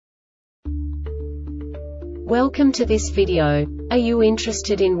Welcome to this video. Are you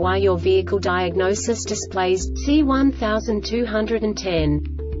interested in why your vehicle diagnosis displays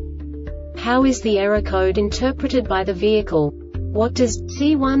C1210? How is the error code interpreted by the vehicle? What does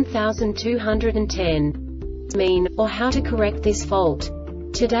C1210 mean, or how to correct this fault?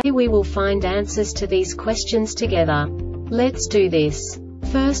 Today we will find answers to these questions together. Let's do this.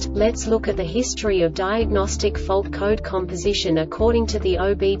 First, let's look at the history of diagnostic fault code composition according to the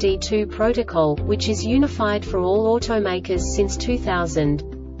OBD2 protocol, which is unified for all automakers since 2000.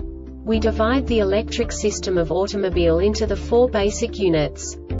 We divide the electric system of automobile into the four basic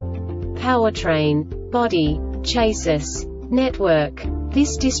units: powertrain, body, chassis, network.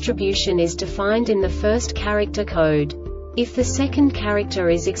 This distribution is defined in the first character code. If the second character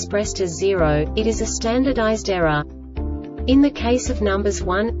is expressed as 0, it is a standardized error. In the case of numbers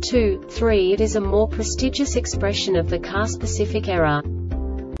 1, 2, 3, it is a more prestigious expression of the car-specific error.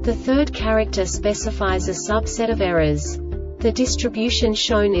 The third character specifies a subset of errors. The distribution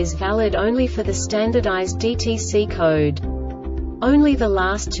shown is valid only for the standardized DTC code. Only the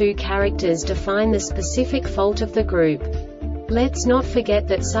last two characters define the specific fault of the group. Let's not forget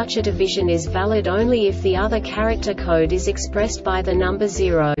that such a division is valid only if the other character code is expressed by the number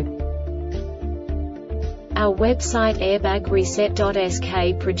 0. Our website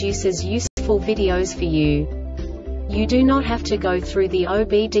airbagreset.sk produces useful videos for you. You do not have to go through the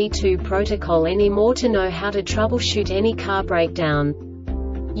OBD2 protocol anymore to know how to troubleshoot any car breakdown.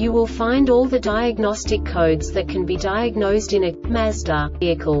 You will find all the diagnostic codes that can be diagnosed in a Mazda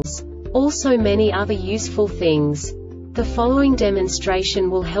vehicles. Also many other useful things. The following demonstration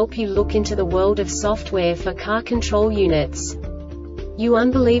will help you look into the world of software for car control units. You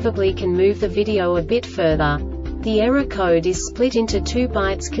unbelievably can move the video a bit further. The error code is split into 2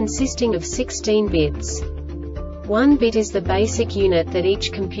 bytes consisting of 16 bits. 1 bit is the basic unit that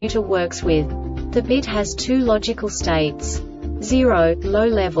each computer works with. The bit has 2 logical states: 0, low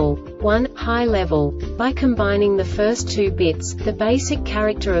level, 1, high level. By combining the first 2 bits, the basic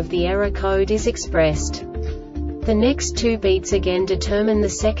character of the error code is expressed. The next 2 beats again determine the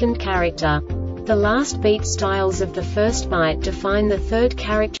second character. The last beat styles of the first byte define the third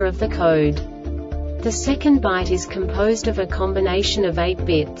character of the code. The second byte is composed of a combination of 8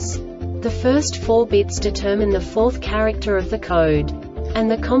 bits. The first 4 bits determine the fourth character of the code. And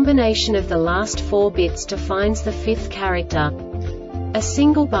the combination of the last 4 bits defines the fifth character. A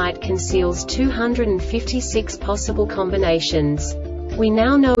single byte conceals 256 possible combinations. We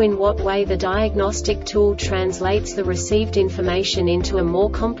now know in what way the diagnostic tool translates the received information into a more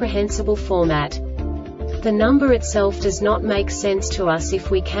comprehensible format. The number itself does not make sense to us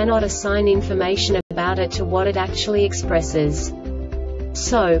if we cannot assign information about it to what it actually expresses.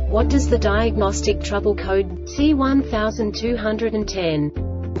 So, what does the Diagnostic Trouble Code C1210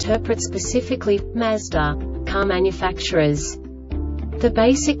 interpret specifically for Mazda car manufacturers? The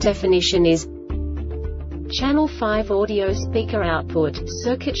basic definition is Channel 5 audio speaker output,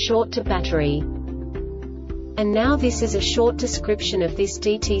 circuit short to battery. And now this is a short description of this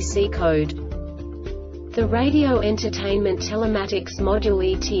DTC code. The Radio Entertainment Telematics Module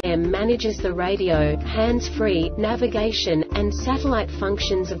ETM manages the radio, hands-free, navigation, and satellite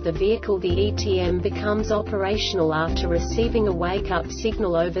functions of the vehicle. The ETM becomes operational after receiving a wake-up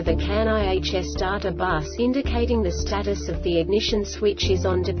signal over the CAN IHS data bus indicating the status of the ignition switch is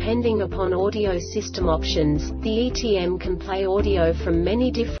on. Depending upon audio system options, the ETM can play audio from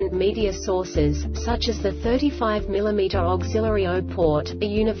many different media sources, such as the 35mm auxiliary O port, a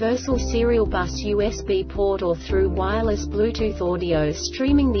universal serial bus USB port, or through wireless Bluetooth audio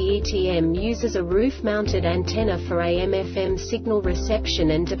streaming. The ETM uses a roof-mounted antenna for AM/FM signal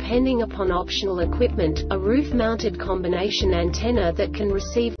reception and, depending upon optional equipment, a roof-mounted combination antenna that can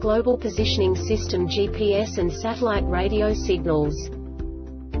receive global positioning system GPS and satellite radio signals.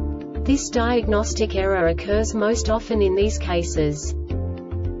 This diagnostic error occurs most often in these cases: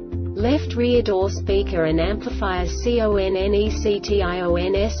 left rear door speaker and amplifier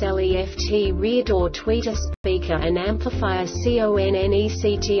CONNECTIONSLEFT, rear door tweeter speaker and amplifier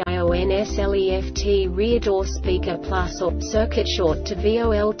CONNECTIONSLEFT, rear door speaker plus or circuit short to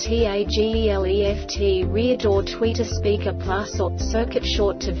VOLTAGELEFT, rear door tweeter speaker plus or circuit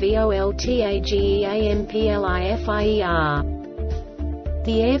short to VOLTAGEAMPLIFIER.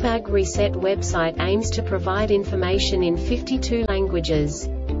 The Airbag Reset website aims to provide information in 52 languages.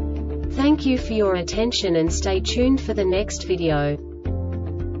 Thank you for your attention and stay tuned for the next video.